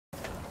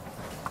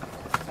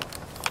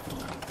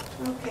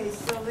Okay,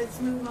 so let's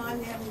move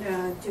on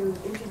then to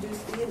introduce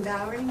Ian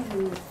Bowering,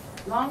 who is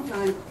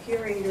longtime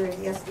curator at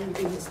the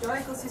SDB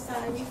Historical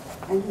Society,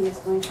 and he is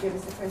going to give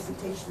us a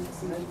presentation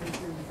this evening.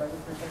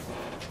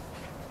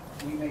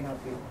 We may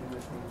not be able to do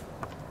this meeting.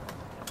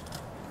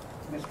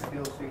 Mr.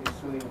 Gilsey is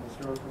suing the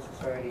Historical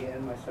Society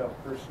and myself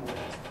personally,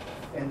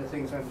 and the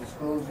things I'm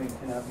disclosing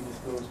cannot be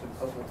disclosed in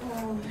public.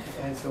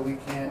 And so we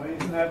can't. Well, you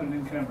can have an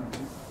in-camera.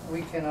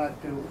 We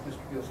cannot do Mr.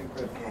 Gilsey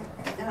present. Okay.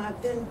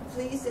 Then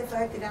please, if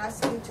I could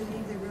ask you to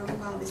leave the room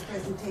while this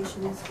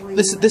presentation is going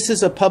on. This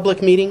is a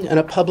public meeting and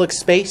a public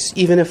space.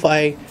 Even if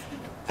I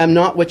am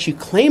not what you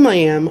claim I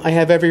am, I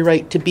have every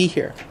right to be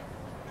here.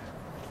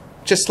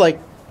 Just like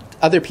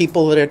other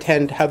people that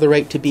attend have the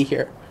right to be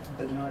here.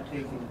 But not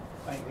taking,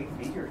 we can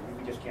be here,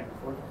 we just can't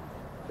record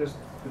it. Just,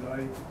 could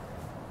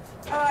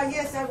I?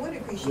 Yes, I would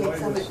appreciate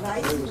some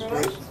advice. Roy?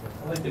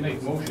 I'd like to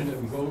make a motion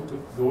that we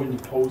go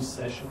into closed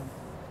session.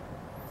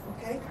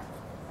 Okay.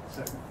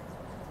 Second.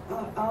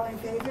 All in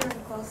favor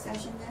in closed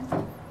session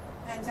then?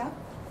 Hands up.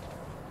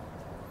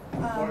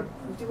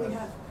 Do we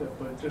have?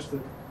 But just to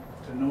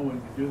know when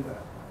you do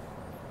that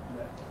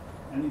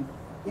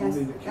Yes,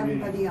 only the committee.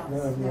 everybody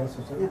else.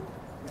 Yeah.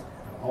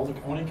 All the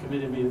only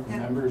committee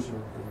members are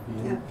going to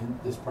be Yeah. in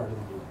this part of the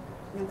meeting.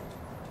 Yeah.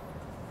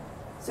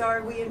 So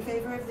are we in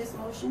favor of this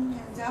motion?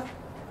 Hands up.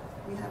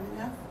 We have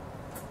enough?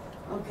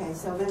 Okay,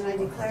 so then I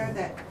declare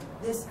that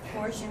this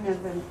portion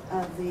of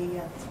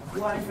the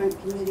Waterfront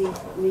Committee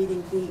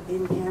meeting be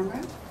in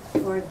camera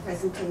for the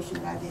presentation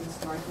by the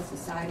Historical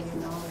Society,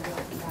 and all of it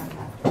will come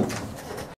back after.